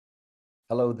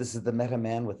Hello, this is the Meta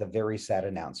Man with a very sad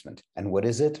announcement. And what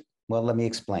is it? Well, let me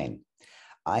explain.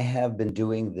 I have been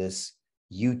doing this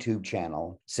YouTube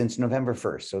channel since November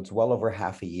 1st, so it's well over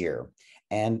half a year.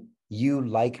 And you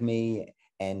like me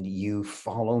and you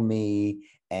follow me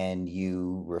and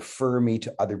you refer me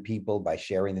to other people by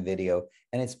sharing the video,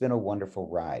 and it's been a wonderful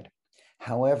ride.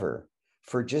 However,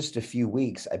 for just a few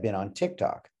weeks, I've been on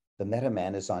TikTok. The Meta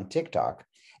Man is on TikTok,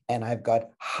 and I've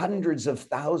got hundreds of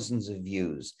thousands of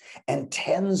views and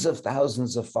tens of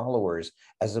thousands of followers,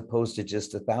 as opposed to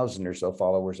just 1,000 or so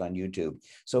followers on YouTube.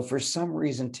 So for some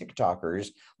reason,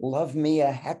 TikTokers love me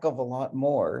a heck of a lot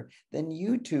more than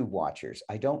YouTube watchers.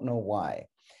 I don't know why.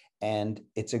 And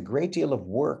it's a great deal of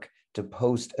work to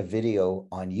post a video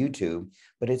on YouTube,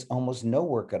 but it's almost no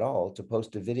work at all to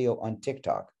post a video on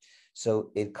TikTok.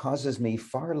 So it causes me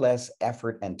far less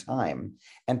effort and time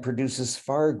and produces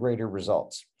far greater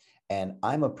results. And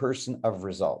I'm a person of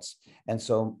results. And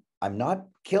so I'm not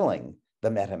killing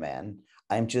the Meta Man.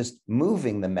 I'm just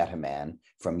moving the Meta Man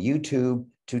from YouTube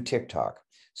to TikTok.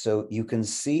 So you can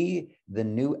see the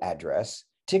new address,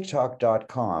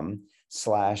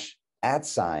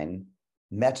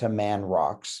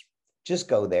 tiktok.com/@MetaManRocks. Just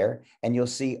go there and you'll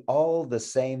see all the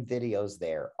same videos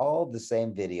there, all the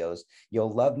same videos. You'll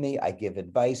love me. I give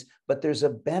advice, but there's a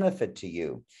benefit to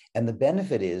you. And the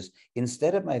benefit is,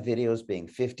 instead of my videos being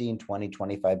 15, 20,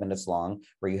 25 minutes long,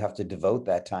 where you have to devote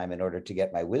that time in order to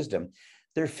get my wisdom,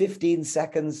 they're 15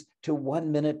 seconds to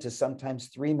 1 minute to sometimes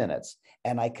 3 minutes.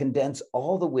 And I condense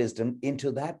all the wisdom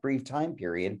into that brief time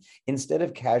period instead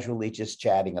of casually just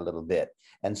chatting a little bit.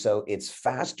 And so it's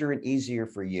faster and easier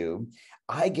for you.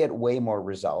 I get way more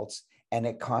results and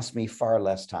it costs me far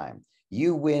less time.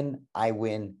 You win, I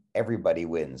win, everybody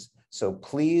wins. So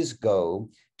please go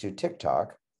to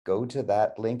TikTok, go to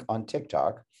that link on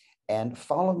TikTok and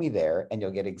follow me there, and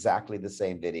you'll get exactly the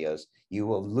same videos. You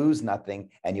will lose nothing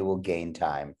and you will gain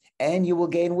time and you will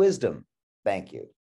gain wisdom. Thank you.